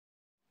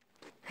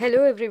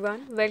Hello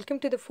everyone, welcome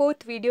to the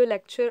fourth video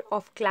lecture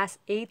of class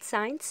 8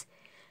 science.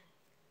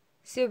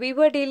 So we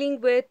were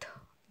dealing with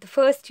the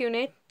first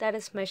unit, that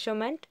is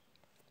measurement.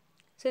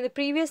 So in the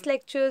previous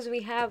lectures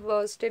we have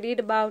studied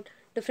about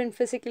different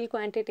physical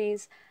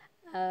quantities,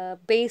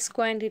 base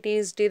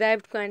quantities,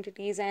 derived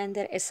quantities and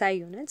their SI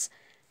units.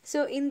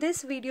 So in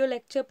this video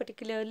lecture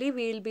particularly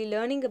we will be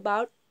learning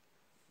about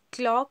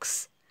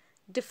clocks,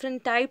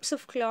 different types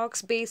of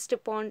clocks based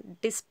upon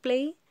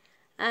display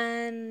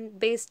and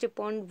based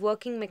upon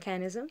working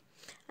mechanism,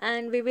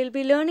 and we will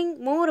be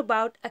learning more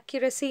about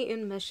accuracy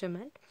in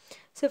measurement.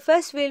 So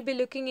first we'll be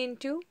looking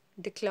into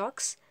the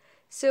clocks.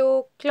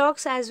 So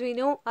clocks, as we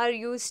know, are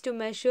used to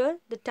measure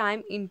the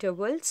time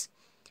intervals.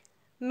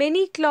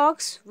 Many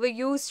clocks were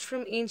used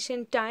from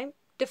ancient time.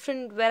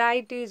 Different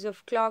varieties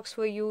of clocks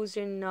were used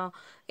in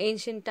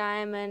ancient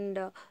time,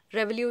 and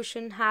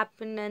revolution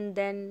happened, and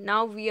then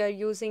now we are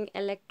using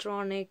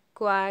electronic,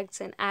 quarks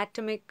and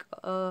atomic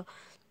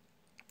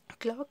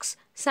clocks.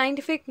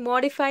 Scientific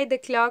modify the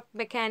clock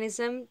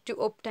mechanism to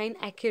obtain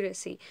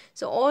accuracy.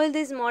 So all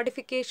these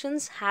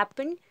modifications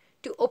happen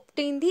to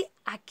obtain the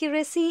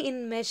accuracy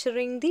in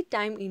measuring the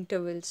time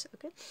intervals.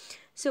 Okay,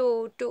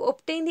 so to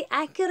obtain the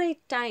accurate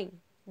time,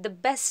 the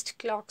best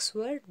clocks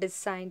were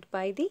designed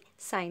by the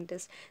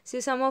scientists. So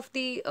some of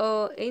the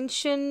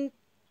ancient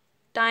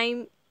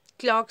time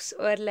clocks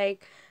were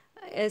like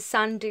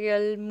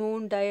sundial,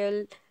 moon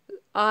dial,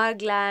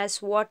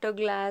 hourglass, water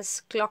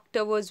glass, clock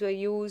towers were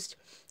used,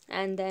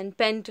 and then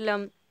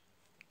pendulum.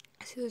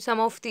 So some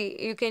of the,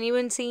 you can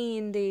even see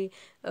in the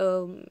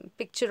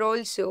picture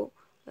also,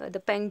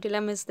 the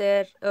pendulum is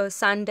there,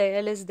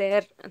 sundial is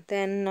there,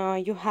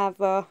 then you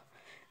have a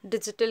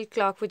digital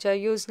clock which are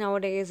used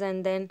nowadays,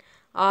 and then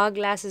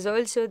hourglass is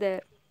also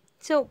there.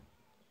 So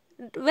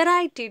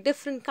variety,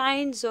 different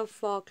kinds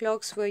of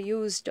clocks were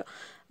used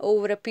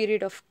over a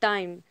period of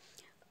time.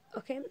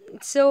 Okay,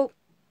 so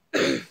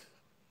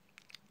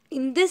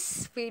in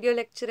this video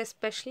lecture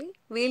especially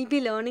we'll be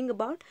learning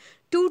about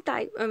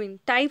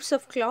types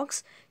of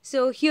clocks.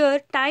 So here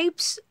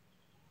types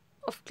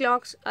of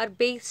clocks are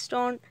based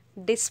on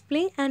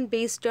display and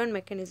based on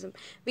mechanism.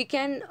 We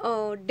can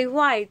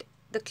divide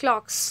the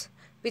clocks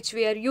which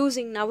we are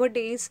using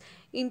nowadays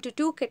into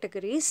two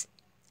categories.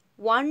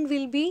 One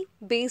will be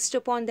based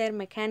upon their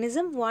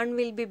mechanism, one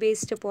will be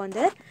based upon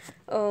their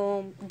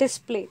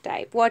display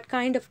type, what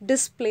kind of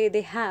display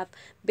they have.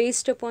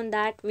 Based upon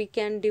that we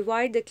can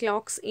divide the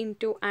clocks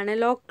into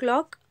analog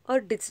clock or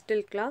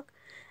digital clock,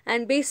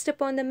 and based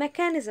upon the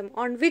mechanism,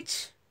 on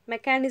which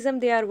mechanism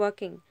they are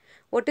working,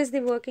 what is the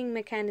working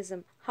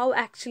mechanism, how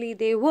actually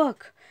they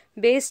work.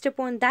 Based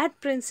upon that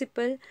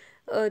principle,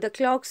 the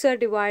clocks are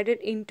divided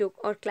into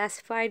or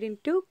classified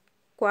into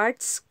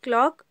quartz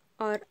clock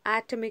or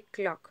atomic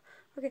clock.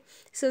 Okay,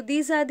 so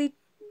these are the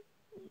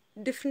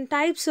different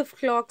types of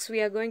clocks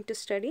we are going to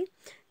study.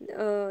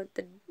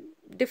 The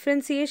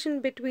differentiation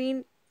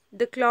between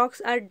the clocks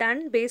are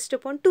done based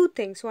upon two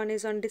things. One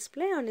is on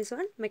display, one is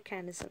on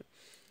mechanism.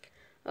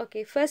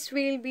 Okay, first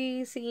we'll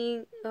be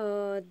seeing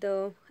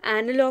the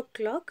analog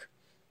clock.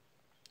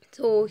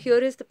 So here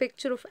is the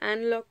picture of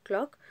analog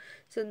clock.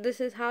 So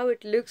this is how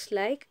it looks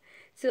like.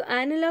 So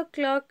analog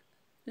clock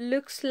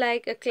looks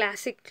like a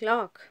classic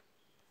clock,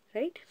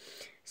 right?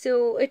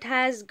 So it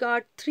has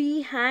got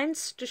three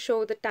hands to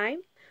show the time.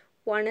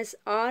 One is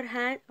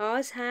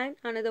hour's hand,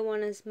 another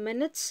one is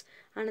minutes,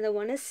 another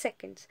one is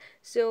seconds.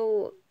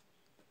 So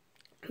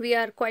we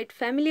are quite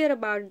familiar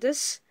about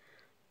this.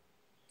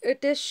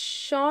 It is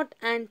short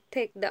and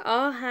thick. The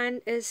hour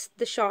hand is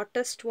the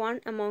shortest one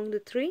among the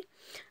three,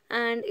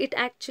 and it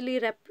actually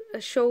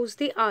shows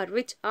the hour,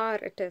 which hour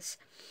it is.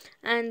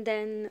 And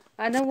then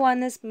other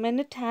one is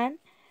minute hand.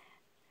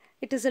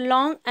 It is a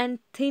long and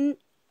thin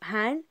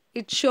hand.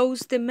 It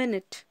shows the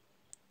minute.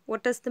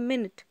 What is the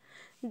minute?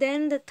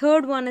 Then the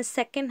third one is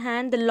second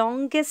hand, the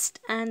longest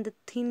and the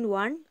thin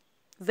one,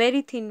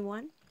 very thin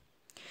one.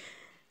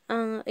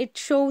 It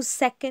shows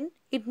second.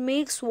 It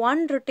makes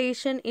one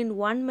rotation in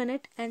 1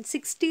 minute and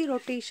 60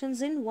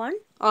 rotations in 1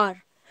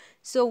 hour.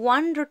 So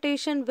one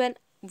rotation,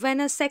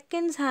 when a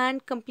second's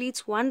hand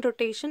completes one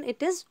rotation,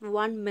 it is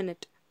 1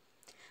 minute.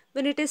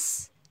 When it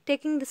is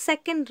taking the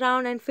second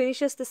round and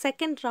finishes the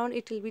second round,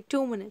 it will be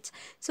 2 minutes.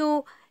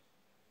 So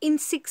in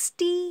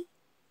 60,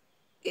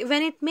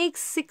 when it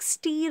makes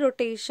 60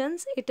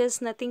 rotations, it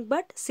is nothing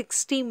but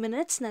 60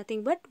 minutes,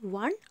 nothing but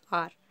 1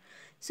 hour.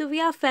 So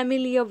we are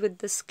familiar with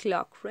this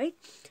clock, right?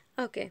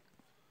 Okay.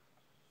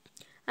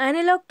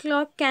 Analog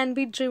clock can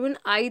be driven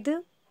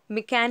either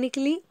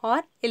mechanically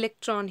or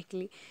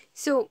electronically.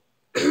 So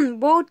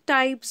both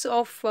types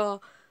of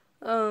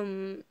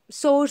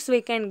source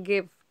we can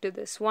give to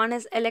this. One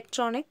is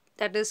electronic,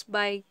 that is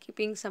by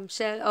keeping some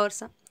shell or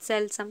some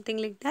cell, something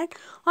like that,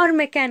 or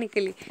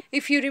mechanically.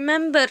 If you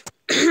remember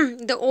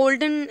the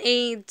olden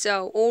age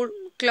old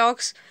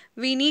clocks,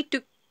 we need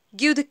to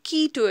give the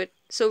key to it.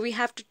 So we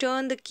have to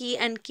turn the key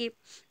and keep,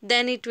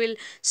 then it will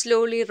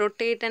slowly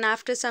rotate, and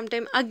after some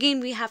time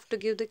again we have to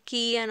give the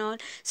key and all.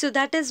 So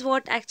that is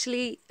what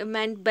actually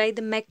meant by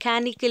the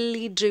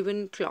mechanically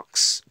driven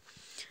clocks.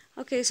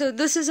 Okay, so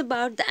this is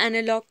about the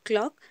analog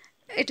clock.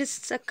 It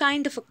is a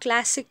kind of a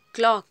classic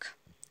clock.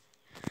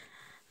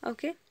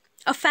 Okay,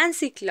 a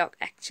fancy clock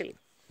actually.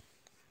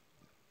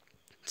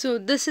 So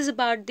this is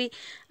about the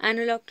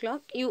analog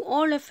clock. You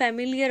all are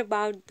familiar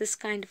about this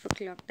kind of a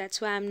clock.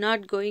 That's why I'm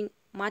not going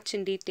much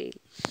in detail.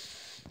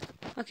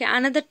 Okay,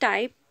 another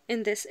type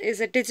in this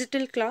is a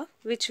digital clock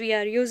which we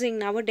are using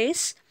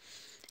nowadays.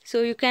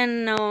 So you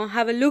can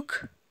have a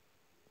look.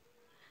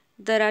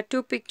 There are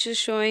two pictures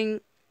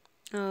showing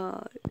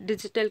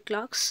digital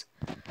clocks.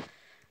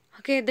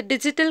 Okay, the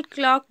digital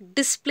clock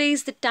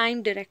displays the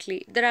time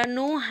directly. There are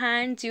no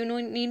hands, you know,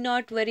 need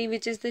not worry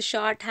which is the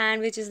short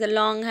hand, which is the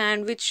long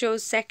hand, which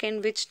shows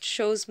second, which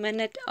shows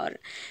minute, or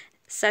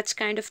such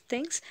kind of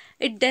things.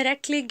 It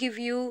directly give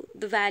you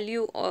the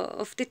value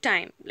of the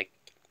time. Like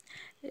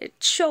it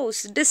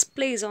shows,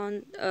 displays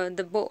on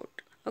the board.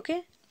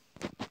 Okay,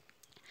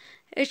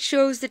 it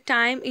shows the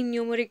time in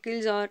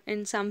numericals or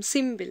in some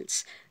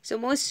symbols. So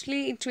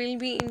mostly it will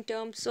be in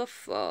terms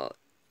of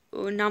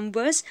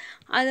numbers.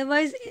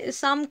 Otherwise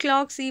some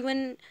clocks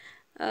even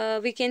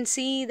we can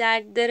see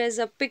that there is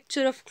a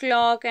picture of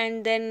clock,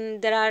 and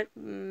then there are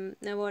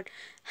what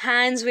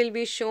hands will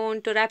be shown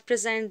to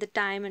represent the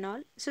time and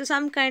all. So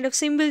some kind of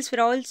symbols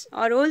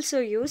are also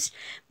used,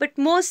 but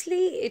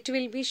mostly it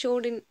will be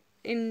showed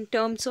in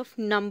terms of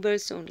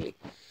numbers only.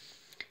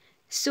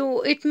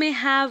 So it may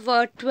have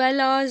a 12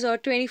 hours or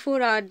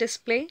 24-hour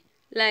display.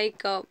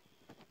 Like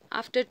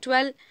after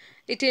 12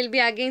 it will be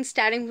again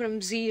starting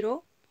from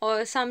 0,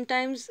 or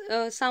sometimes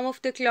some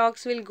of the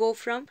clocks will go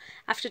from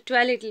after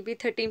 12 it will be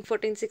 13,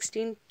 14,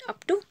 16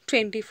 up to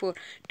 24.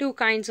 Two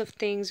kinds of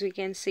things we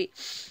can see.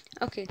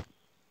 Okay,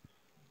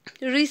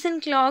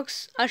 recent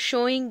clocks are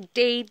showing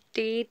date,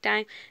 day,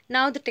 time.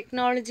 Now the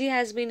technology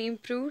has been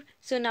improved,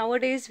 so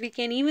nowadays we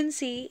can even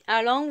see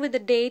along with the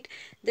date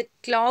the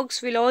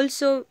clocks will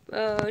also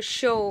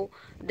show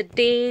the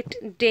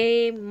date,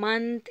 day,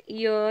 month,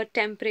 year,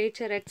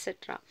 temperature,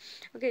 etc.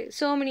 Okay,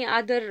 so many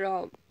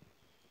other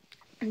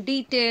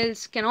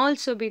details can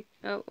also be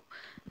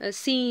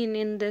seen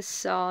in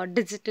this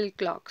digital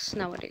clocks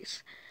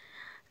nowadays.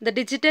 The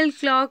digital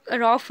clock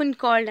are often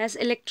called as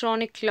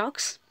electronic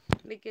clocks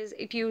because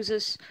it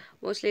uses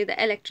mostly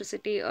the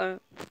electricity, or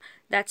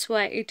that's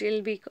why it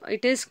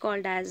is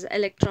called as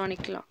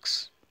electronic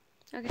clocks.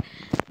 Okay,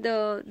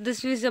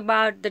 this is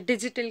about the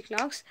digital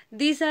clocks.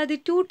 These are the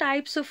two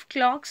types of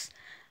clocks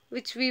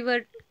which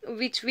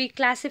we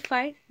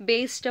classified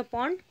based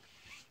upon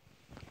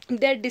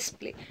their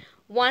display.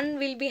 One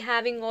will be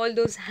having all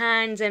those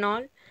hands and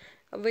all,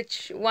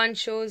 which one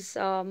shows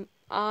hour,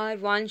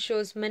 one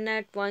shows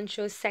minute, one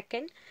shows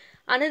second.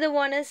 Another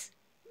one is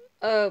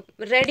a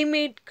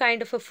ready-made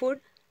kind of a food,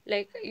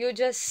 like you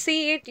just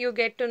see it, you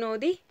get to know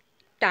the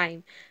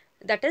time.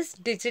 That is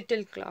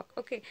digital clock.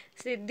 Okay,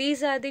 so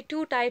these are the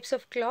two types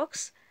of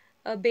clocks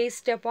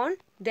based upon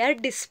their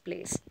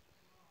displays.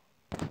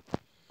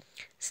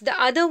 So the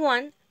other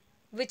one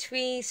which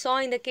we saw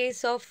in the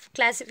case of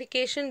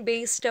classification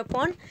based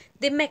upon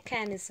the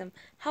mechanism,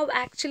 how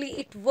actually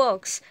it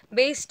works.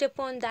 Based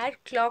upon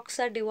that, clocks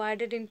are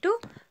divided into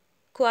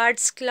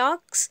quartz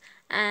clocks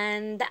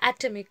and the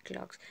atomic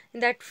clocks.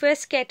 In that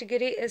first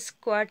category is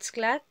quartz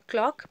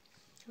clock.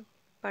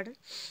 Pardon.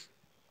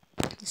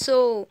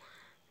 So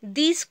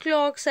these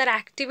clocks are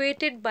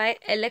activated by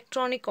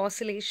electronic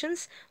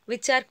oscillations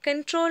which are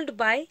controlled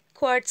by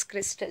quartz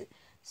crystal.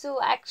 So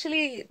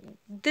actually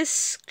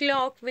this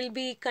clock will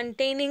be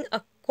containing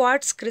a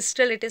quartz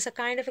crystal. It is a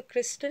kind of a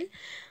crystal.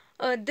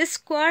 This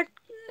quartz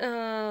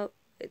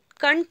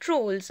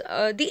controls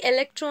the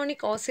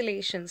electronic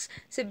oscillations.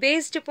 So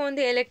based upon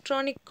the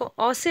electronic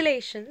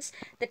oscillations,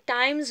 the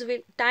time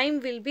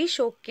will be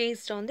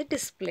showcased on the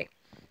display.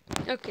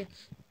 Okay,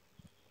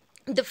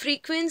 the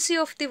frequency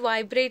of the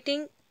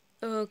vibrating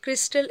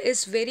crystal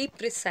is very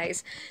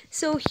precise.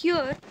 So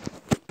here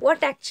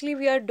what actually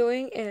we are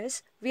doing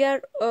is we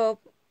are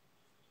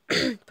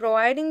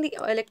providing the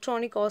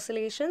electronic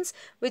oscillations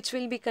which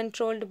will be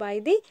controlled by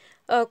the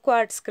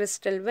quartz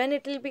crystal. When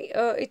it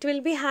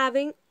will be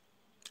having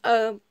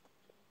a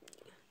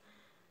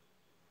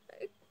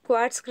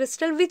quartz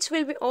crystal which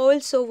will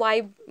also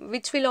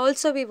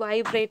be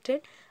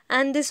vibrated,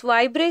 and this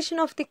vibration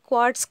of the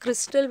quartz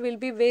crystal will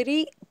be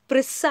very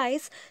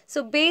precise.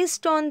 So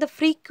based on the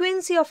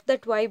frequency of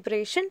that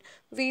vibration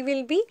we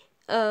will be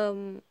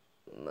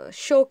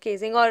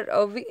showcasing, or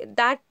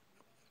that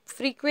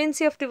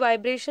frequency of the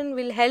vibration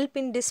will help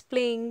in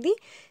displaying the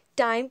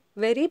time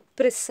very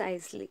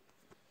precisely.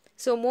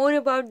 So more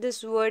about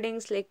this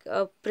wordings like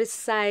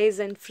precise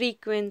and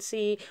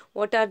frequency,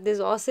 what are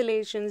these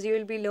oscillations, you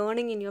will be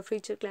learning in your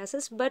future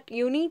classes, but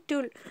you need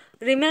to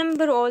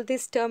remember all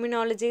these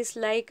terminologies,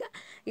 like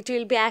it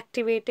will be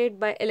activated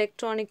by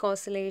electronic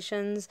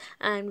oscillations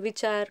and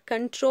which are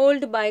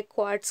controlled by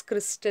quartz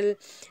crystal.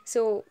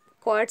 So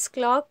quartz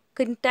clock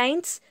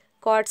contains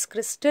quartz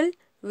crystal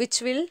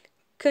which will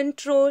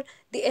control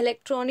the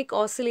electronic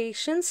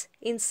oscillations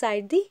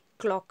inside the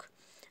clock.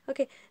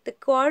 Okay, the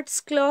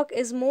quartz clock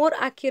is more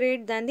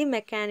accurate than the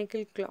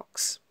mechanical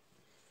clocks.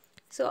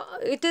 So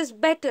it is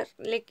better,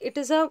 like it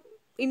is a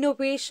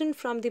innovation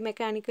from the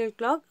mechanical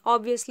clock.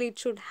 Obviously it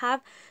should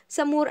have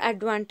some more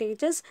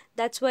advantages.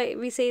 That's why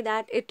we say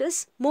that it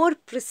is more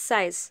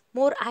precise,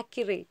 more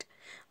accurate.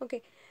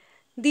 Okay,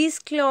 these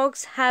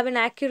clocks have an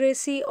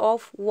accuracy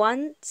of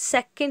 1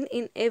 second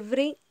in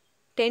every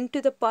 10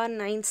 to the power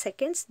 9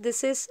 seconds.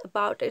 This is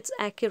about its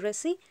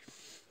accuracy.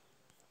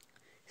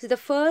 So the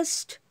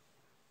first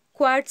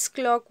quartz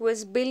clock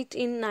was built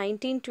in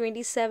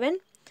 1927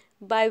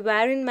 by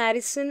Warren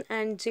Marrison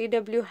and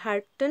J.W.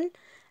 Hutton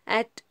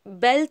at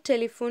Bell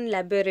Telephone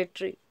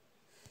Laboratory.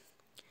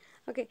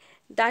 Okay,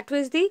 that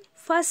was the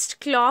first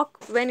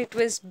clock when it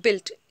was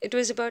built. It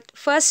was about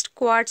first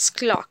quartz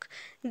clock.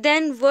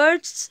 Then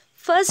world's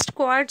first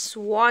quartz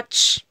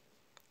watch,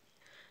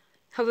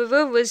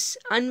 however, was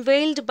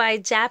unveiled by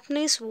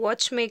Japanese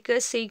watchmaker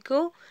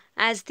Seiko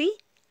as the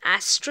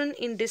Astron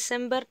in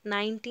December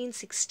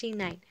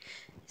 1969.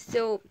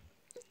 So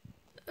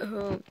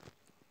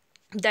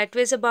that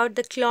was about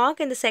the clock,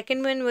 and the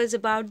second one was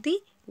about the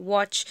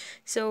watch.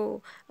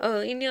 So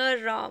in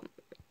your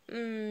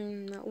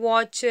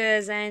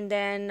watches and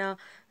then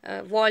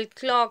wall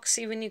clocks,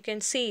 even you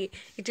can see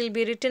it will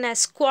be written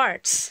as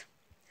quartz.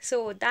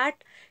 So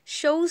that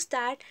shows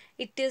that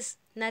it is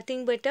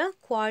nothing but a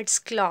quartz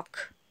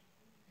clock.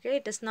 Okay,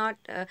 it is not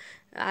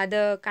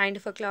other kind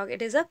of a clock,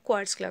 it is a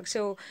quartz clock.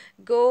 So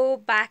go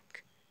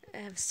back,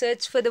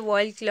 search for the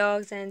wall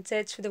clocks and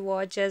search for the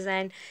watches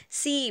and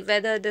see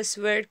whether this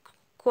word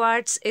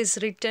quartz is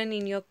written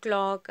in your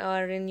clock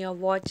or in your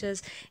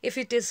watches. If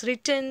it is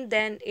written,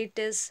 then it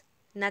is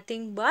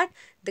nothing but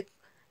the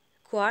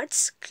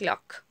quartz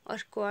clock or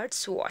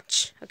quartz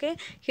watch. Okay,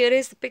 here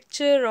is the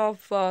picture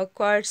of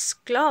quartz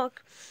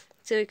clock.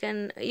 So you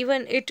can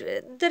even it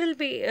there will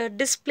be a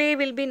display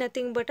will be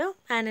nothing but a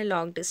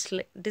analog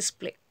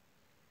display.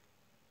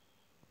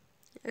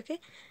 Okay.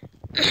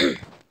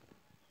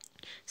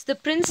 So the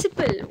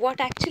principle, what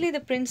actually the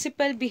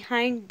principle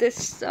behind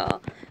this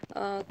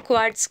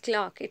quartz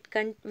clock,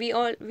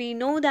 we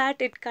know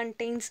that it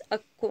contains a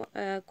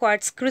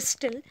quartz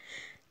crystal.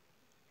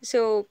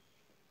 So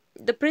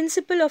the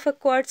principle of a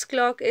quartz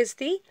clock is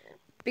the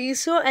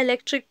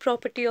piezoelectric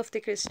property of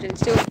the crystal.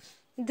 So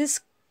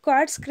this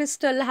quartz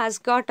crystal has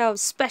got a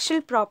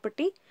special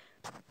property.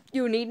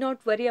 You need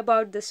not worry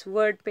about this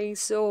word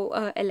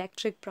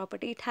piezoelectric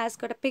property. It has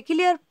got a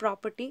peculiar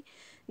property.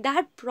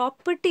 That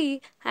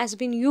property has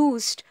been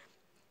used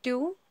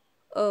to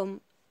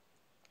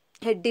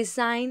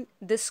design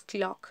this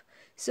clock.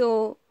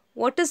 So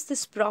what is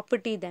this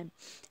property then?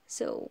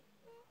 So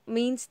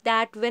means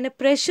that when a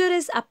pressure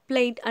is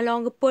applied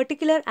along a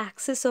particular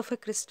axis of a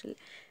crystal,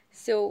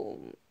 so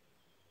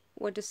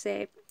what to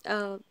say,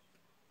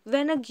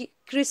 when a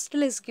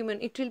crystal is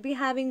given, it will be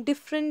having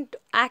different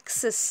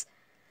axes.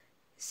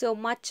 So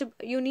much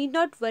you need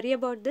not worry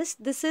about this.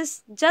 This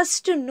is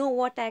just to know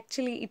what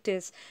actually it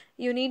is.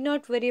 You need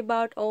not worry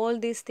about all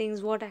these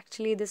things, what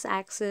actually this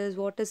axis,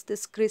 what is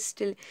this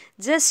crystal.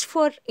 Just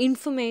for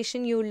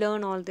information you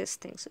learn all these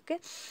things. Okay,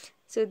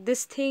 so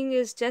this thing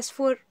is just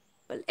for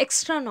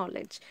extra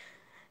knowledge.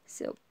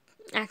 So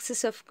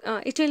axis of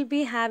it will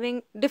be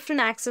having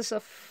different axis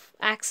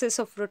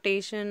of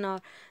rotation or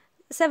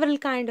several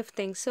kind of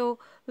things. So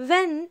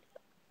when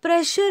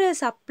pressure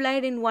is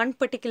applied in one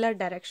particular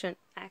direction,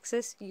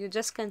 axis, you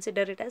just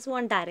consider it as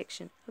one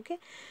direction. Okay,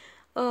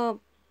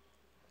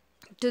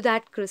 to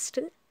that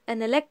crystal,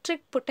 an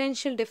electric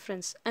potential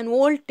difference, an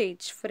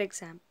voltage, for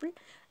example,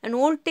 an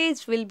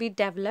voltage will be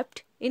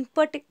developed in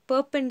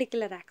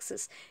perpendicular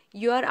axis.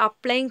 You are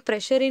applying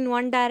pressure in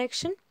one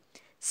direction.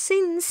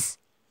 Since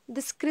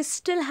this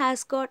crystal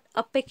has got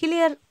a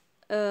peculiar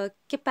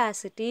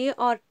capacity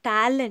or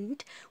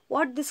talent,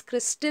 what this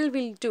crystal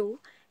will do,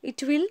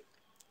 it will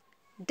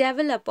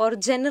develop or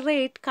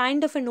generate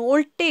kind of an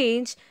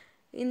voltage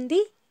in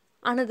the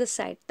another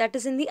side, that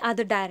is in the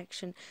other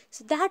direction.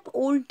 So that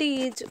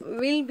voltage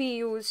will be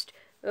used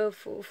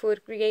for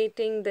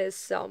creating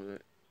this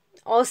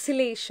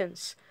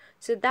oscillations.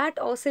 So that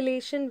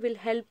oscillation will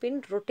help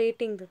in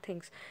rotating the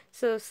things.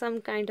 So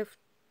some kind of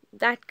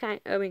that kind,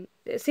 I mean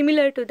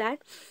similar to that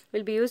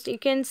will be used. You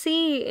can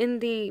see in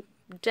the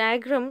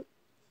diagram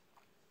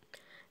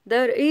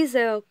there is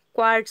a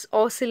quartz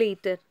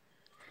oscillator.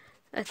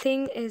 A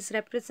thing is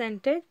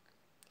represented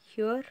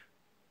here,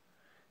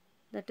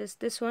 that is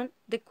this one.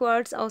 The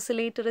quartz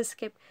oscillator is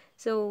kept.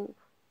 So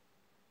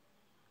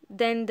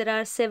then there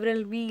are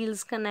several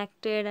wheels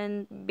connected,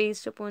 and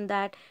based upon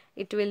that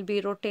it will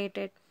be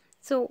rotated.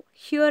 So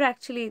here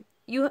actually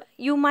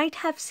you might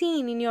have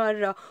seen in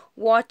your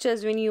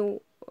watches, when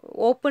you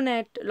open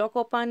it, lock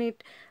open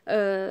it,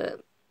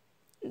 the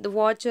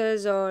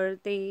watches or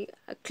the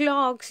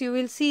clocks, you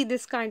will see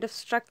this kind of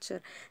structure.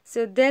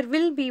 So there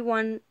will be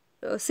one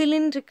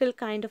cylindrical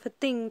kind of a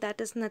thing,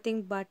 that is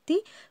nothing but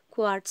the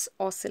quartz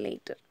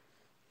oscillator.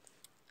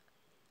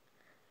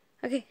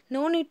 Okay,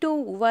 no need to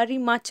worry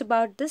much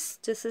about this.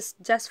 This is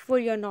just for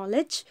your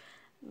knowledge.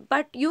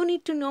 But you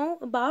need to know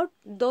about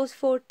those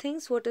four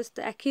things. What is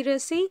the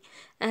accuracy,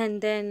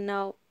 and then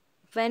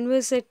when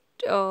was it,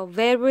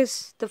 where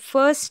was the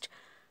first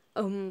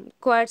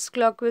quartz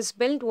clock was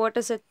built, what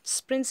is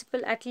its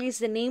principle, at least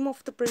the name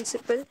of the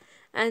principle,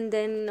 and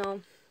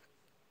then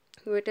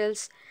what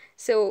else.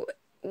 So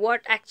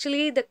what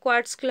actually the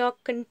quartz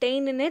clock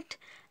contain in it,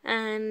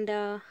 and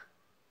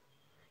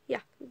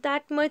yeah,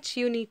 that much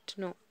you need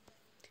to know.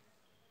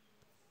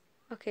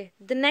 Okay,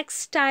 the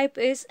next type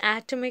is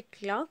atomic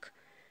clock.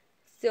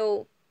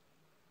 So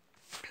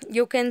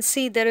you can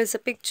see there is a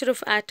picture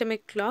of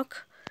atomic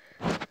clock.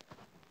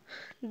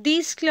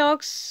 These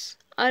clocks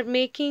are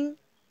making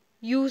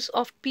use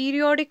of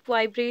periodic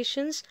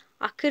vibrations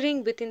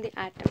occurring within the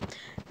atom.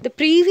 The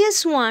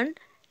previous one,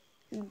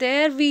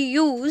 there we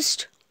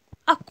used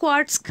a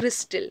quartz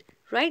crystal,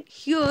 right?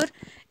 Here,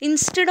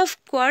 instead of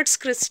quartz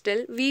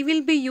crystal, we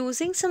will be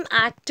using some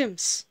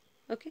atoms.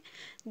 Okay,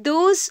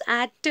 those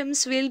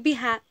atoms will be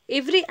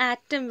every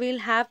atom will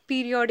have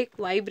periodic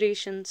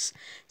vibrations.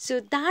 So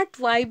that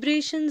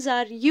vibrations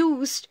are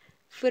used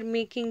for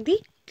making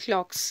the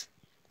clocks.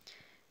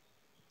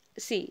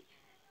 See,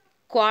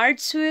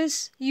 quartz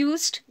was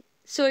used,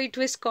 so it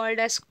was called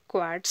as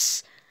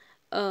quartz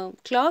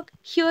clock.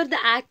 Here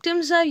the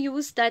atoms are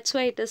used, that's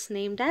why it is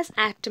named as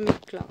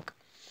atomic clock.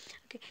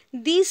 Okay.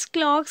 These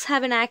clocks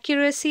have an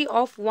accuracy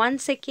of 1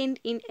 second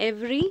in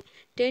every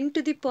 10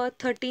 to the power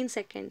 13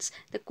 seconds.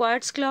 The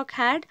quartz clock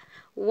had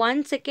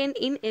 1 second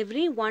in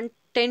every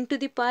 10 to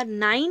the power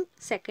 9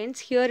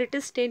 seconds. Here it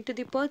is 10 to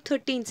the power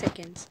 13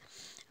 seconds.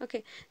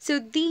 Okay, so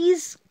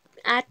these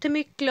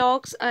atomic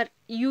clocks are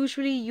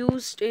usually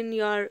used in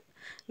your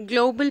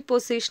global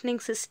positioning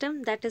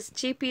system, that is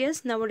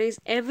GPS. Nowadays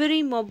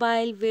every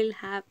mobile will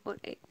have, or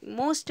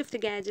most of the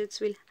gadgets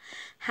will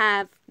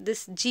have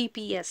this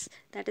GPS,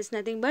 that is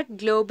nothing but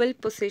global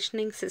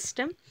positioning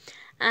system,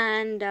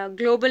 and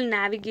global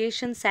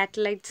navigation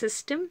satellite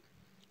system,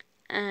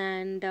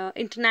 and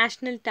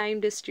international time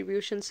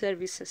distribution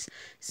services.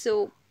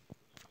 So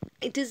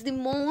it is the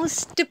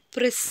most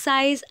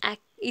precise,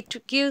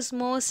 it gives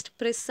most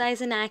precise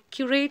and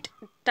accurate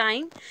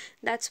time.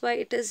 That's why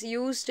it is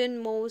used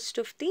in most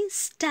of the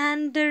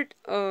standard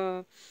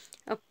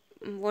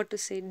what to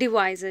say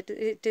device.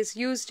 It is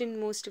used in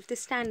most of the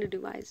standard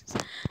devices.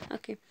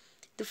 Okay,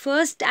 the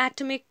first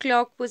atomic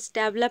clock was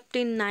developed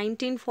in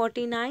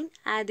 1949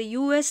 at the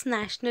US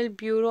National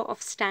Bureau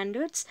of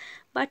Standards,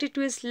 but it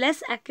was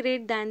less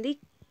accurate than the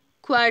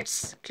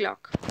quartz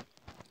clock.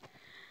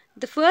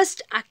 The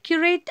first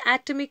accurate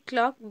atomic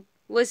clock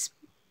was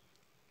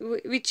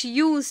which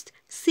used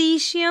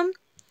cesium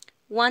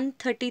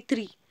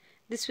 133.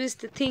 This was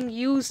the thing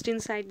used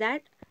inside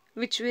that,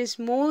 which was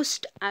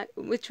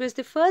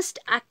the first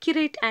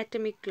accurate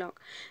atomic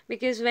clock,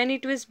 because when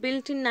it was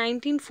built in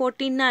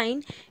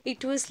 1949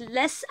 it was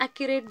less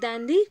accurate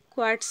than the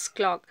quartz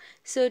clock.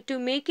 So to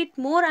make it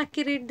more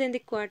accurate than the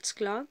quartz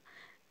clock,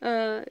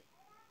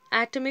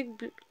 atomic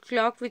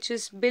clock which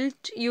is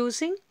built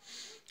using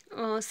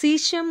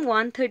cesium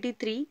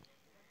 133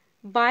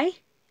 by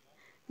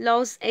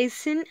Lars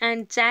Eisen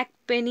and Jack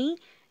Penny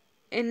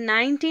in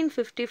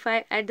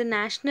 1955 at the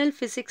National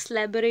Physics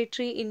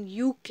Laboratory in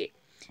UK.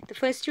 The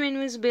first one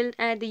was built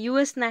at the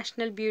US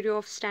National Bureau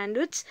of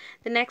Standards.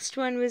 The next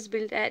one was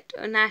built at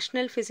a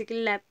National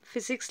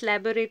Physics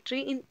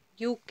Laboratory in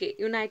UK,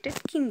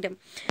 United Kingdom.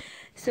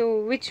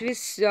 So which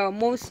was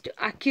most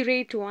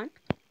accurate one.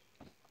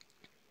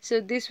 So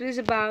this was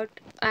about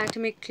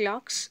atomic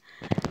clocks.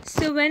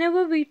 So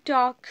whenever we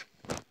talk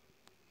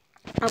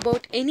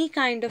about any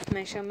kind of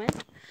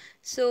measurement,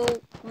 so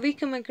we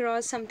come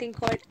across something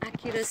called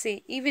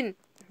accuracy. Even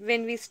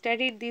when we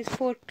studied these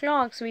 4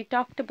 clocks, we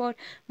talked about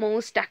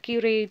most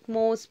accurate,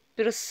 most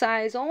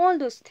precise, all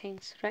those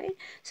things, right?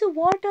 So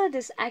what are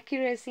this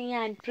accuracy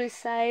and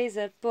precise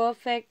or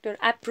perfect or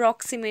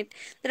approximate?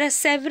 There are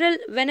several.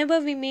 Whenever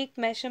we make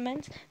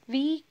measurements,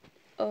 we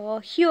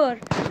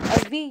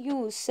we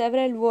use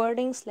several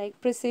wordings like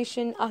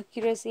precision,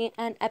 accuracy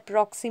and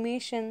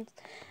approximation,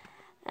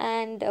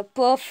 and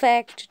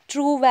perfect,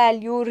 true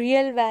value,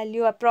 real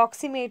value,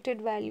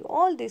 approximated value,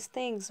 all these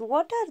things.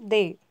 What are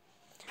they?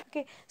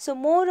 Okay, so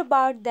more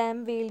about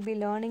them we will be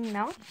learning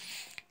now.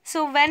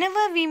 So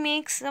whenever we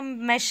make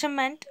some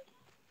measurement,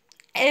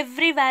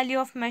 every value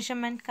of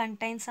measurement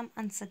contains some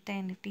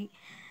uncertainty.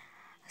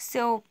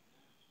 So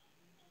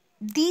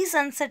these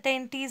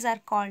uncertainties are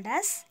called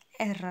as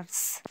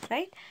errors,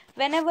 right?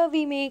 Whenever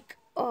we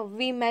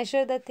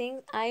measure the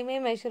thing, I may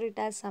measure it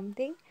as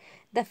something,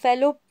 the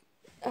fellow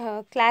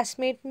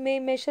classmate may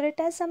measure it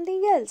as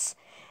something else.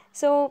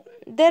 So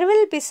there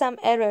will be some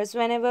errors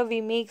whenever we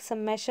make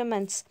some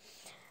measurements.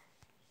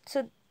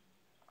 So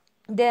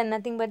they are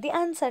nothing but the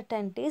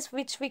uncertainties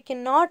which we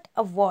cannot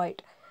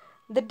avoid.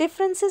 The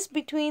differences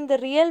between the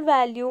real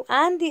value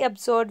and the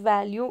observed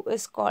value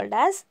is called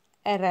as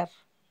error,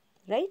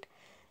 right?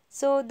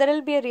 So there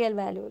will be a real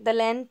value. The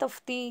length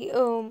of the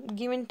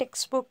given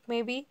textbook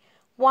may be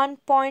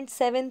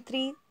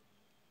 1.73,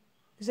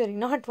 sorry,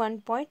 not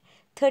 1 point,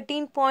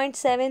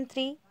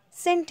 13.73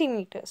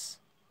 centimeters.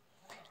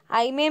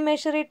 I may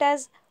measure it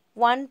as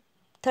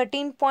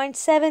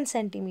 13.7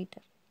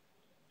 centimeter.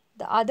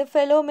 The other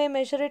fellow may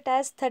measure it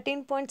as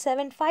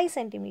 13.75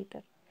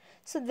 centimeter.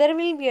 So there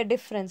will be a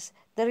difference.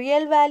 The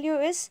real value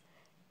is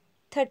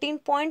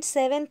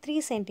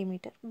 13.73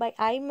 centimeter, but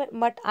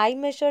I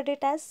measured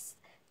it as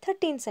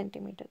 13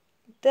 centimeter.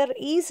 There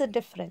is a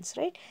difference,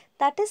 right?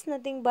 That is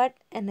nothing but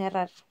an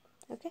error.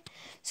 Okay,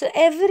 so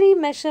every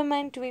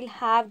measurement will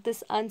have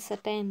this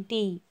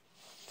uncertainty.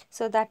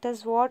 So that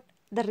is what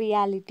the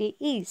reality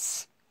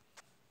is.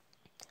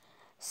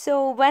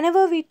 So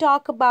whenever we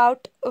talk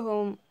about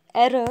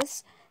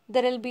errors,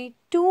 there will be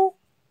two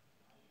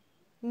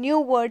new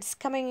words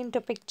coming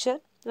into picture.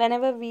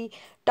 Whenever we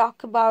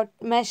talk about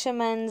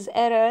measurements,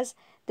 errors,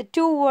 the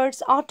two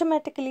words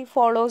automatically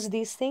follows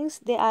these things.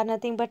 They are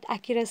nothing but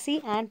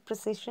accuracy and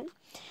precision.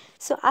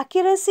 So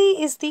accuracy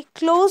is the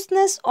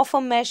closeness of a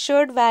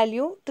measured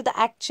value to the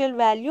actual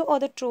value or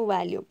the true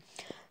value.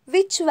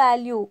 Which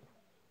value?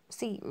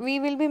 See, we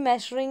will be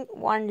measuring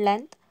one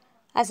length,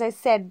 as I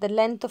said, the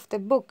length of the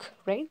book,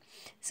 right?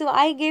 So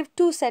I gave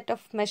two set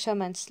of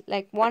measurements,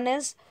 like one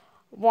is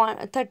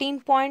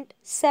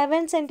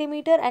 13.7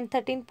 centimeter and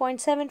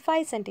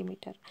 13.75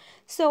 centimeter.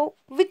 So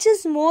which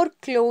is more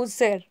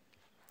closer?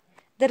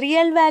 The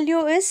real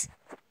value is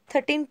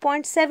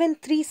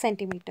 13.73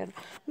 centimeter.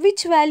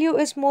 Which value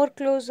is more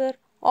closer?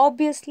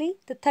 Obviously,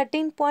 the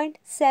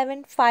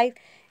 13.75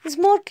 is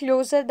more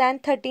closer than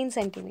 13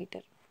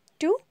 centimeter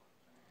to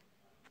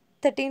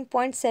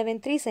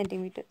 13.73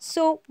 centimeter.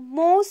 So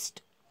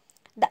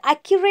the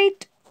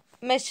accurate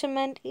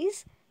measurement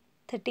is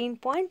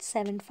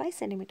 13.75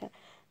 centimeter.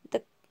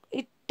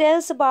 It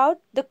tells about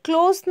the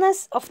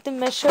closeness of the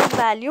measured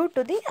value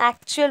to the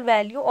actual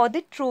value or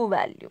the true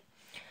value.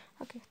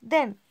 Okay,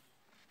 then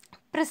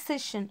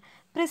precision.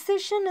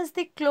 Precision is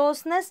the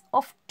closeness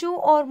of two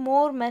or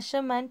more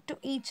measurement to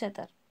each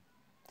other.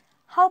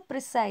 How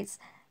precise?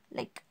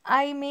 Like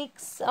I make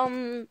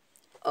some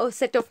a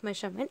set of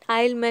measurement.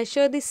 I'll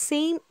measure the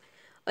same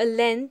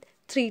length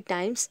 3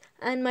 times,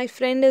 and my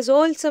friend is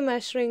also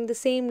measuring the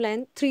same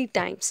length 3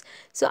 times.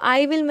 So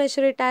I will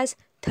measure it as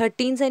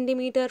 13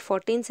 centimeter,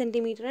 14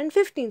 centimeter and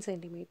 15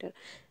 centimeter.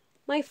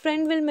 My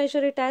friend will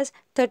measure it as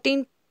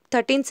 13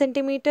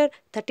 centimeter,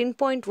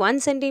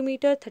 13.1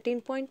 centimeter,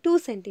 13.2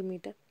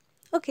 centimeter.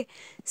 Okay,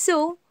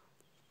 so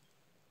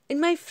in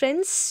my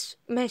friend's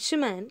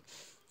measurement,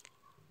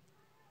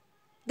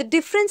 the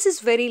difference is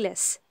very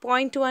less,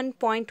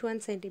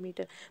 0.1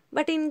 centimeter.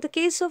 But in the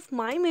case of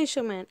my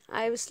measurement,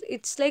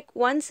 it's like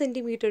 1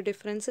 centimeter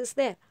difference is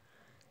there.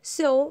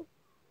 So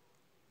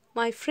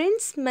my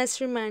friend's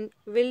measurement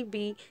will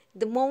be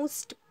the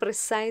most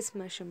precise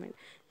measurement.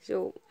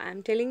 So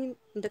I'm telling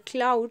the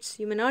clouds,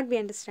 you may not be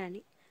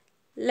understanding.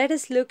 Let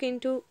us look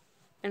into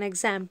an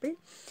example.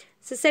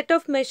 So set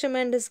of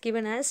measurement is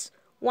given as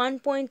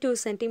 1.2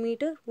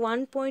 centimeter,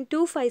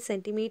 1.25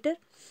 centimeter,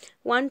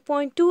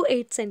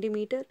 1.28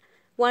 centimeter,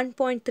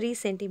 1.3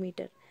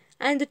 centimeter,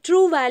 and the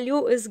true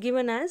value is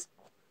given as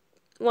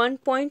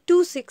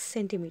 1.26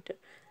 centimeter.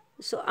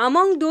 So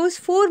among those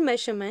four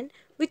measurement,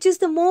 which is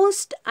the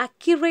most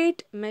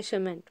accurate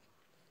measurement?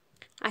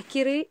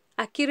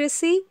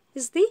 Accuracy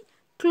is the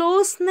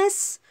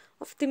closeness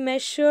of the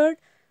measured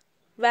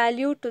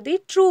value to the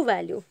true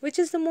value. Which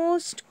is the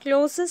most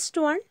closest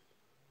one?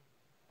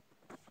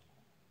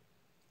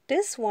 It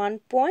is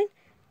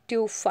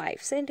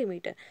 1.25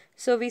 centimeter.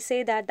 So we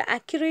say that the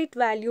accurate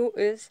value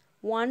is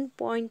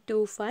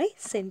 1.25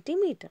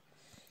 centimeter.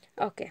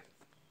 Okay.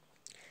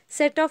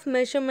 Set of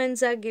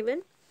measurements are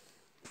given.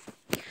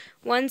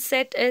 One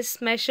set is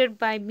measured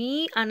by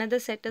me, another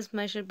set is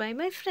measured by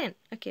my friend.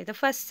 Okay, the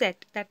first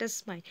set, that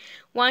is mine.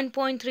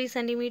 1.3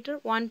 centimeter,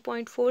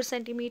 1.4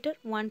 centimeter,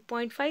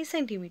 1.5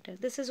 centimeter.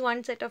 This is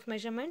one set of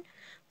measurement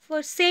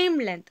for same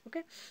length.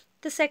 Okay.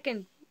 The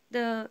second,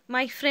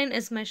 my friend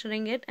is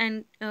measuring it,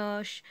 and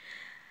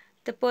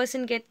the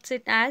person gets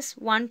it as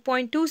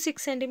 1.26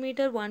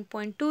 centimeter,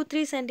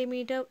 1.23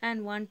 centimeter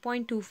and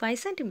 1.25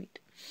 centimeter.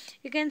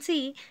 You can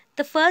see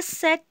the first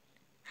set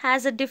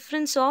has a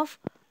difference of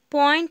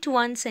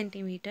 0.1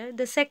 centimeter.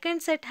 The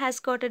second set has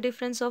got a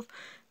difference of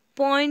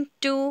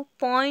 0.02,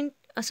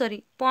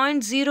 0.02,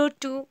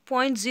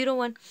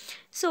 0.01.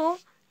 So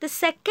the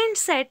second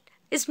set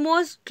is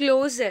more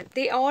closer.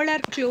 They all are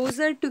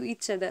closer to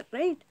each other,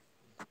 right?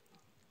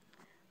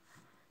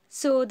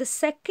 So the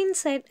second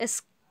set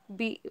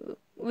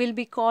will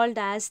be called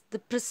as the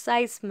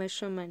precise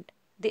measurement.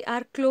 They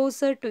are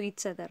closer to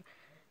each other.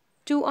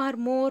 Two or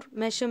more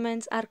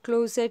measurements are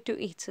closer to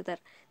each other.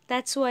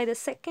 That's why the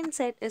second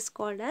set is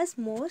called as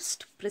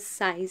most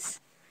precise.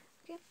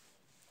 Okay.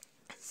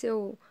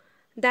 So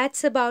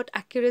that's about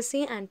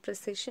accuracy and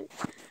precision.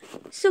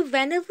 So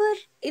whenever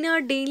in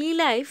our daily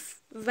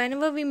life,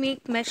 whenever we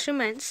make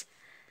measurements,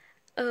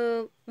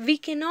 we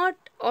cannot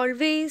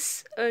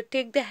always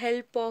take the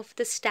help of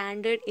the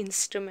standard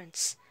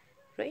instruments,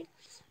 right?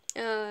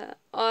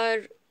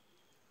 Or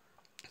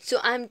so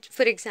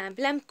for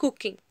example, I'm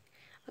cooking.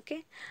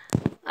 Okay,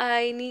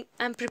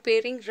 I'm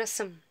preparing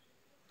rasam,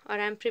 or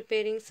I'm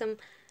preparing some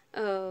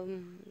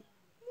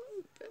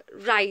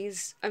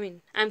rice.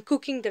 I'm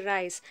cooking the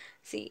rice.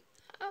 See,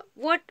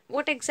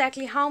 what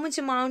exactly, how much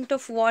amount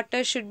of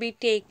water should be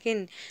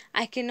taken?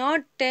 I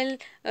cannot tell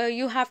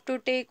you have to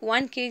take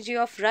 1 kg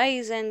of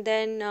rice, and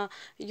then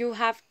you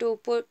have to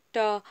put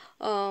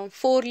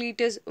 4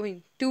 liters, I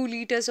mean 2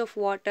 liters of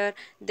water,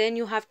 then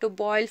you have to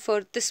boil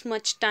for this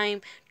much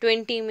time,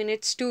 20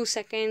 minutes, 2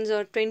 seconds,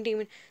 or 20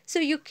 minutes. So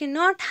you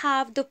cannot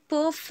have the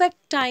perfect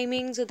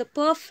timings or the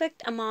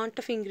perfect amount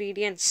of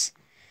ingredients.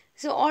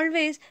 So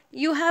always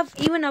you have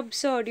even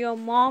observed your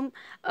mom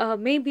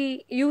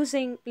maybe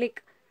using,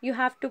 like, you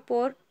have to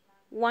pour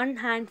 1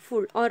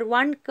 handful or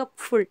 1 cup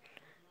full,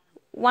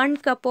 1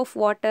 cup of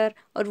water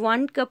or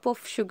 1 cup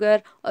of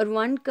sugar or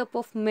 1 cup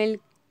of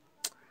milk,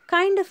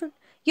 kind of.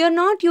 You're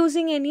not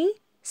using any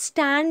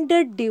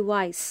standard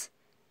device,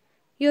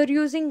 you're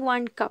using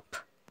 1 cup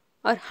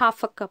or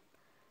half a cup.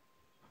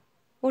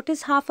 What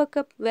is half a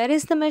cup? Where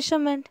is the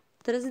measurement?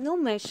 There is no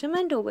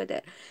measurement over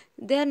there.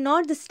 They are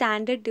not the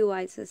standard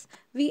devices.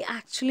 We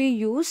actually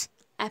use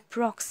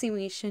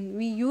approximation.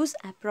 We use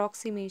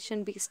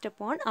approximation based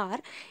upon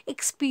our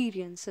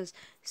experiences.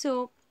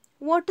 So,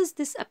 what is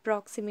this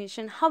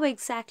approximation? How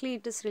exactly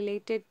it is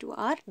related to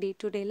our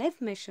day-to-day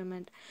life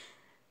measurement?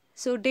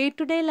 So,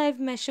 day-to-day life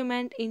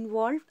measurement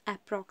involve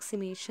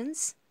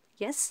approximations.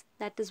 Yes,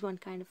 that is one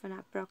kind of an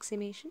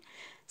approximation.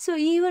 So,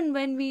 even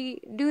when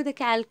we do the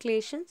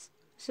calculations,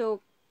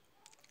 so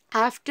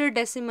after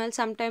decimal,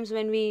 sometimes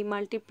when we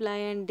multiply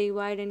and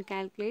divide and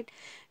calculate,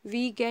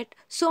 we get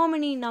so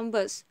many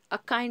numbers, a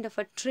kind of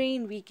a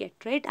train we get,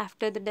 right?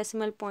 After the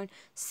decimal point,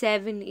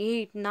 7,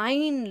 8,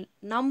 9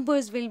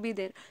 numbers will be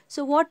there.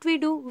 So what we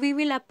do, we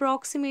will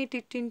approximate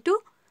it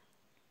into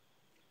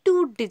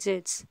 2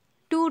 digits,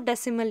 2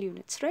 decimal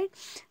units, right?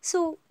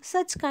 So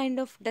such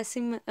kind of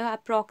decimal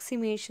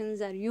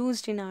approximations are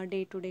used in our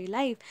day-to-day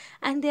life,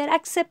 and they are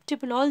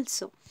acceptable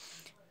also.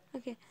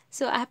 Okay,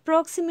 so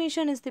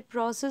approximation is the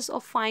process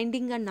of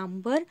finding a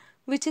number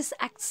which is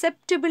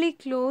acceptably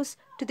close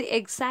to the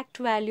exact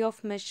value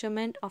of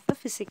measurement of a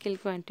physical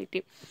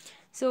quantity.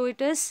 So it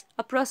is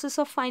a process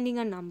of finding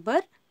a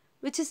number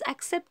which is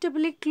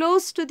acceptably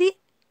close to the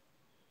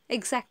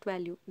exact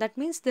value. That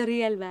means the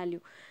real value.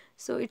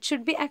 So it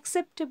should be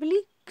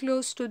acceptably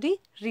close to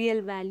the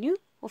real value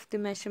of the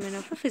measurement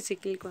of a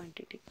physical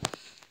quantity.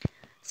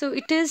 So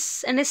it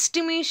is an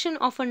estimation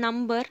of a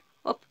number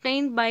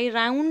obtained by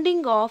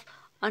rounding off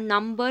a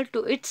number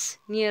to its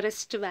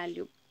nearest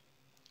value.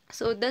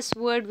 So this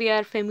word we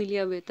are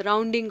familiar with,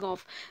 rounding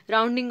off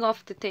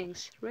the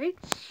things, right?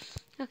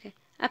 Okay.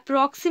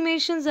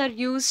 Approximations are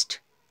used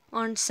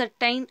on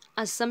certain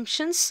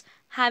assumptions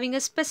having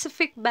a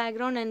specific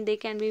background, and they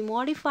can be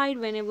modified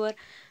whenever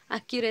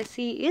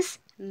accuracy is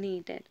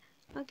needed.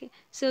 Okay.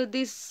 So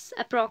these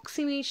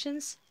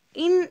approximations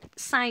in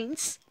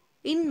science,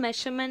 in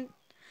measurement,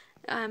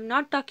 I'm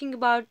not talking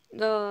about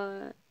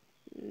the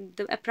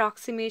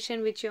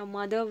approximation which your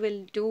mother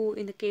will do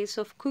in the case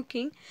of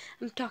cooking.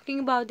 I'm talking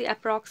about the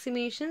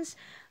approximations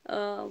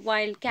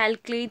while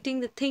calculating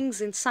the things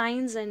in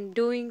science and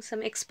doing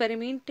some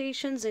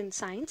experimentations in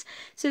science.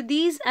 So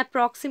these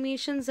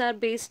approximations are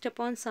based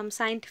upon some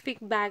scientific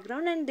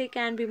background, and they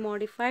can be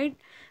modified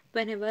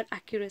whenever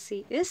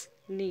accuracy is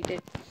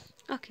needed.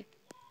 Okay.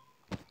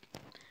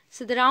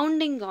 So the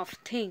rounding off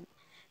thing.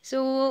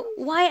 So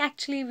why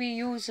actually we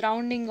use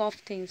rounding off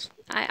things?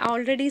 I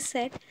already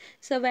said.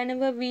 So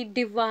whenever we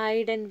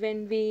divide and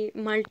when we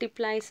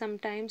multiply,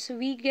 sometimes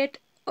we get,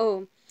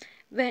 oh,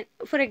 when,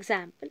 for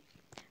example,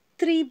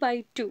 3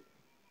 by 2,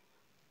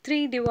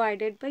 3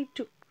 divided by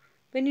 2.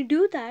 When you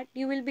do that,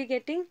 you will be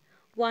getting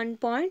 1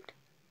 point,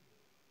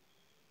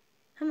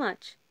 how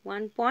much?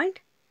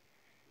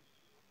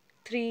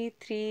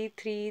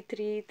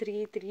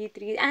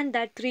 1.33333333, and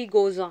that 3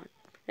 goes on,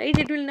 right?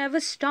 It will never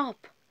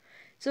stop.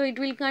 So it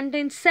will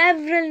contain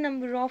several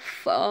number of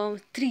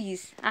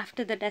threes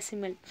after the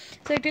decimal.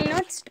 So it will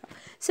not stop.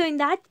 So in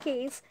that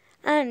case,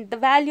 and the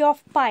value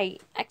of pi,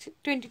 actually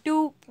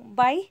 22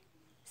 by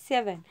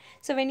 7.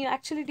 So when you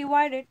actually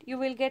divide it, you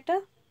will get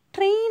a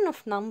train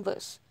of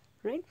numbers,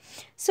 right?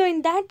 So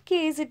in that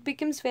case, it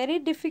becomes very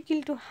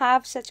difficult to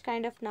have such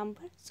kind of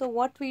number. So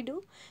what we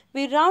do,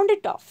 we round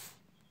it off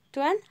to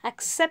an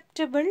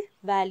acceptable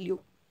value.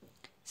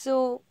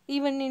 So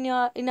even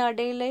in our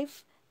daily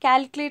life,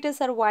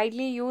 calculators are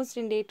widely used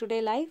in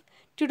day-to-day life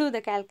to do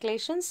the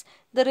calculations.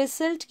 The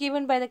result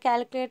given by the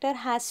calculator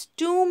has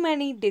too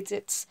many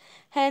digits.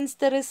 Hence,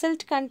 the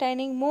result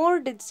containing more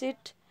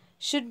digits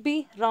should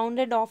be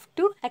rounded off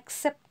to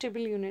acceptable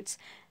units.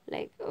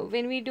 Like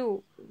when we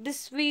do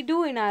this, we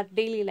do in our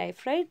daily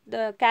life, right?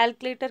 The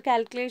calculator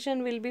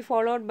calculation will be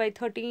followed by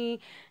 30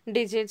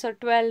 digits or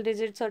 12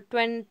 digits or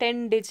 10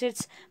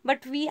 digits,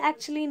 but we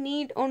actually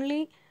need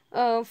only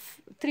 3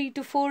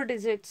 to 4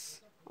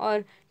 digits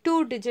or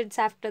 2 digits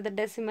after the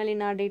decimal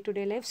in our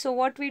day-to-day life. So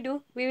what we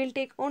do, we will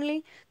take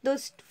only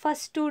those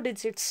first 2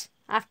 digits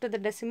after the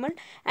decimal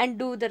and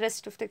do the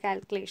rest of the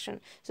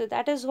calculation. So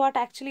that is what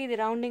actually the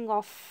rounding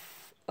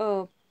off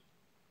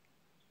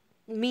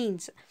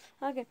means.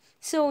 Okay,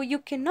 so you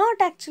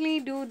cannot actually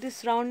do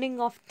this rounding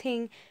off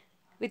thing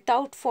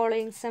without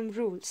following some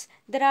rules.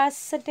 There are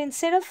certain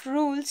set of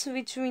rules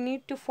which we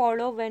need to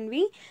follow when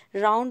we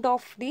round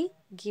off the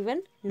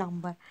given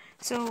number.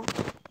 So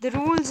the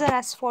rules are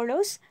as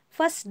follows.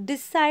 First,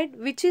 decide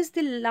which is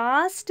the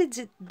last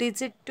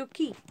digit to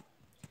keep.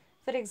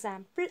 For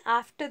example,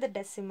 after the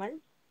decimal,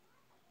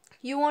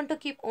 you want to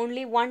keep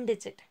only one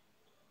digit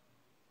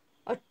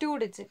or two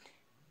digit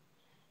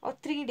or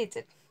three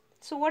digit.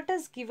 So what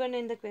is given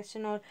in the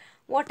question, or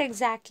what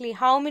exactly,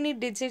 how many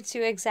digits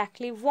you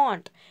exactly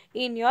want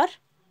in your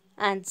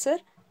answer.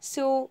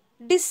 So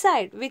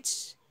decide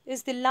which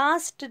is the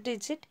last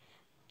digit.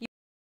 You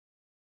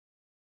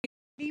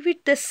leave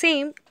it the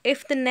same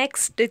if the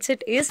next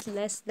digit is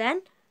less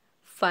than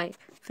 5.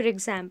 For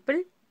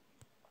example,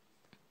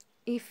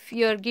 if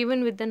you are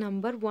given with the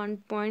number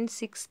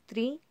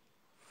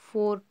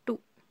 1.6342.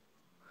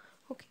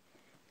 Okay.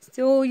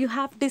 So you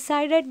have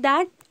decided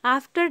that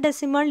after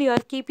decimal you are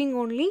keeping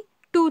only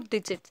 2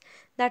 digits.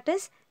 That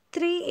is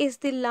 3 is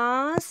the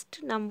last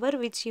number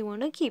which you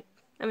want to keep.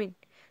 I mean,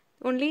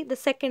 only the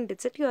second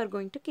digit you are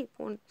going to keep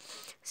on.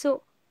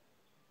 So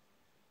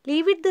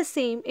leave it the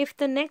same if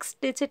the next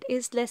digit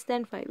is less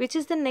than 5. Which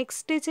is the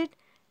next digit?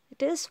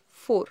 It is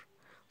 4.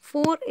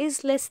 4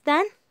 is less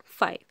than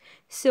 5.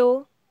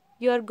 So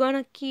you are going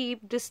to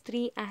keep this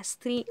 3 as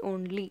 3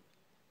 only.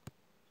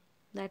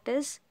 That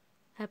is,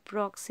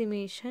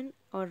 approximation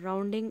or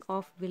rounding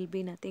off will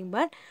be nothing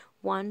but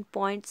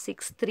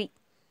 1.63.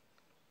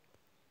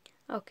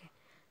 Okay.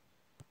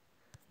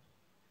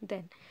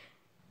 Then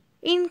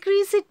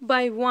increase it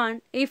by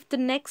 1 if the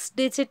next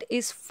digit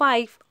is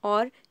 5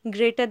 or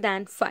greater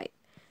than 5.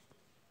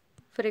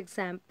 For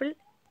example,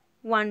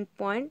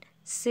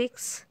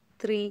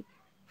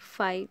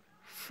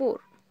 1.6354.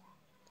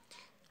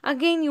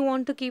 Again, you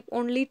want to keep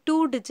only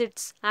 2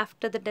 digits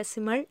after the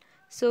decimal.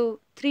 So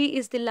 3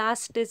 is the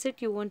last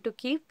digit you want to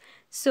keep.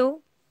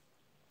 So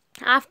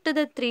after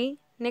the 3,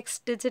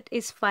 next digit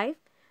is 5,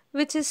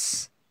 which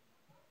is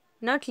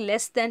not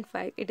less than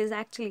 5. It is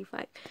actually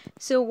 5.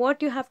 So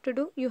what you have to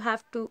do? You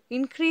have to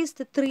increase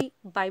the 3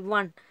 by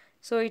 1.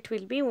 So it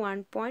will be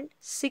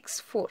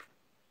 1.64.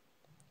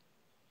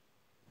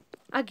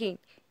 Again,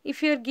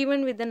 if you are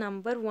given with the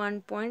number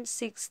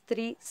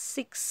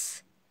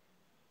 1.636,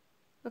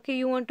 okay,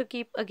 you want to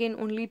keep again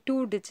only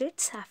 2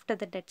 digits after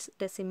the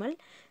decimal.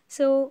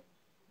 So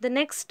the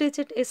next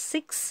digit is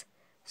 6.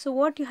 So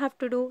what you have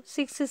to do?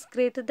 6 is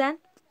greater than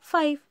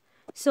 5.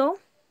 So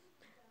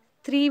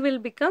 3 will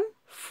become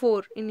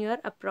 4 in your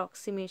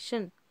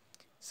approximation.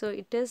 So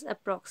it is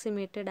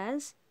approximated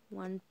as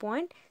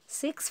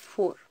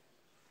 1.64.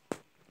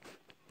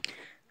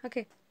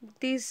 Okay,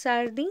 these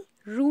are the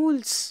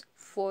rules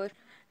for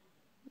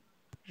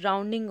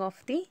rounding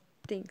off the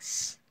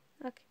things.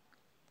 Okay.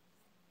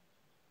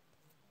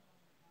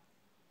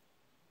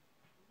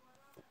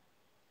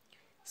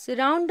 So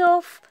round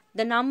off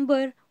the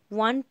number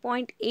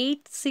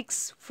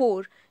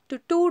 1.864 to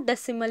 2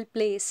 decimal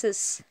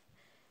places.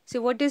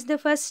 So what is the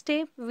first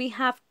step? We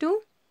have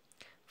to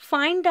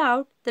find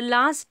out the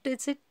last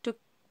digit to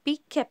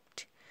be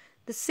kept.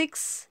 The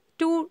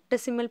 2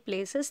 decimal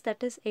places,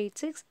 that is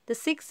 86. The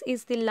 6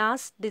 is the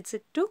last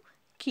digit to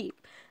keep.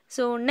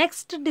 So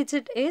next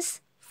digit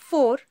is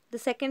 4. The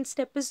second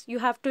step is you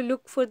have to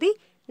look for the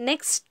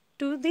next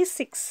to the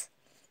 6.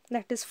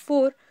 That is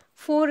 4.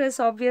 4 is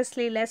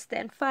obviously less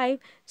than 5.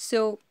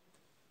 So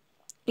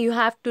you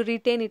have to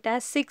retain it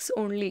as 6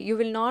 only. You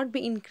will not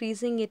be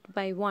increasing it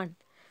by 1.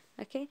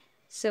 Okay.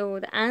 So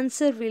the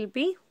answer will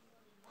be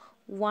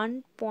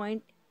 1.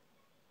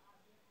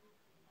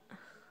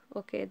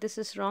 Okay, this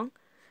is wrong.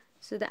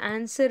 So the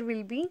answer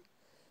will be,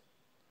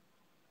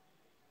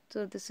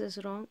 so this is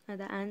wrong, and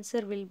the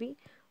answer will be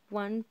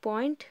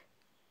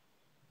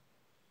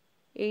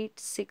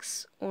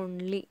 1.86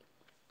 only.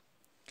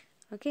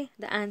 Okay,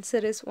 the answer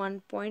is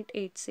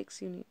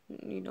 1.86. You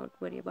need not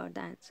worry about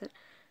the answer.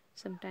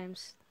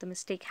 Sometimes the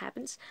mistake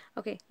happens.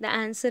 Okay, the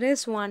answer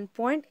is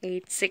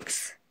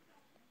 1.86.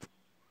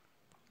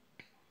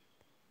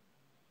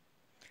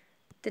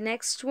 The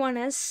next one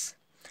is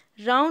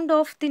round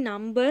off the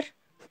number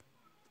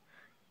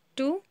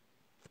to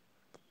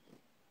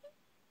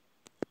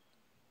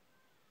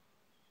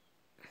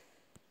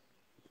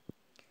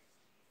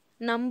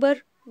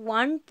number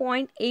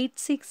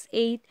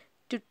 1.868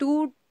 to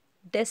 2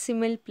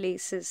 decimal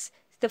places.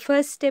 The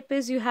first step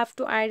is you have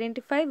to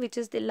identify which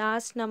is the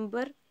last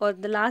number or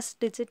the last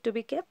digit to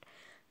be kept.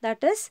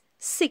 That is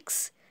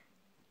 6,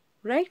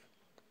 right?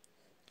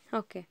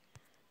 Okay,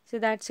 so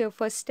that's your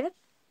first step.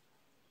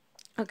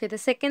 Okay, the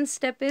second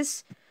step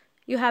is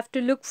you have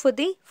to look for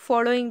the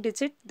following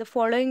digit. The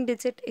following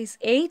digit is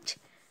 8.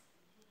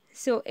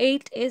 So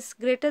 8 is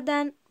greater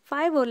than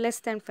 5 or less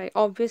than 5?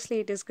 Obviously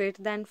it is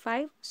greater than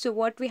 5. So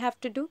what we have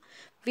to do?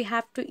 We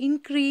have to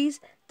increase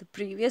the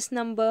previous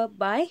number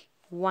by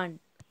 1.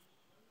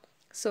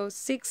 So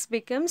 6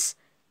 becomes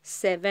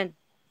 7.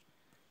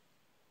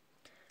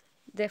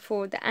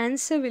 Therefore the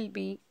answer will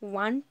be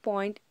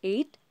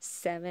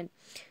 1.87.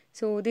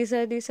 So these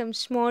are some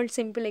small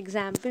simple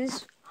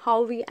examples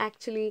how we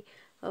actually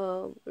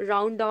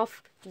round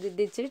off the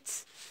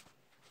digits,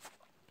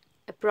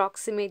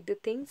 approximate the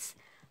things.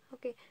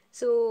 Okay,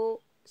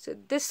 so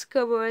this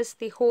covers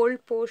the whole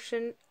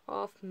portion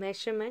of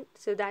measurement.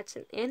 So that's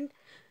an end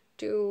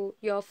to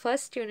your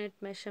first unit,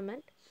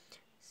 measurement.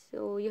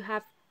 So you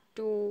have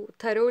to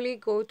thoroughly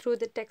go through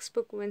the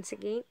textbook once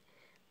again,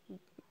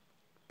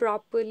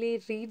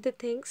 properly read the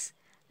things,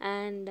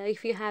 and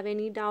if you have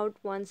any doubt,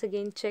 once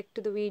again check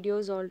to the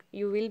videos, or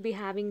you will be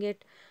having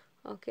it.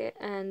 Okay,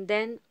 and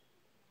then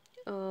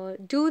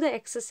do the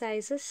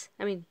exercises,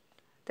 the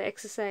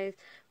exercise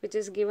which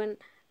is given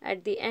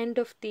at the end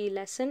of the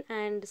lesson,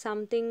 and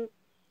something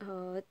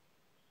uh,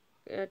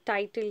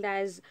 titled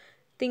as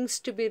things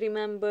to be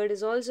remembered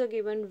is also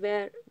given,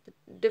 where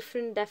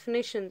different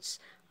definitions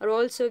are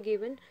also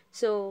given.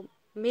 So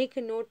make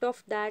a note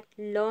of that,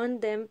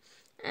 learn them,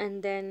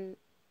 and then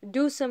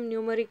do some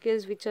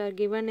numericals which are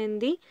given in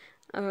the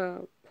uh,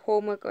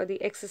 homework or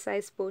the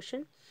exercise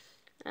portion,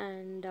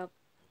 and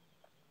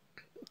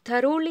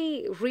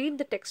thoroughly read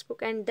the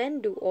textbook and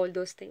then do all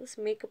those things,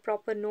 make a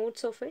proper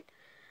notes of it.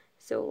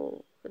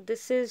 So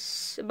this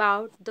is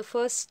about the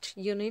first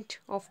unit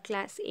of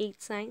class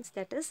 8 science,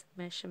 that is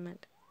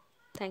measurement.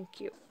 Thank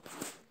you.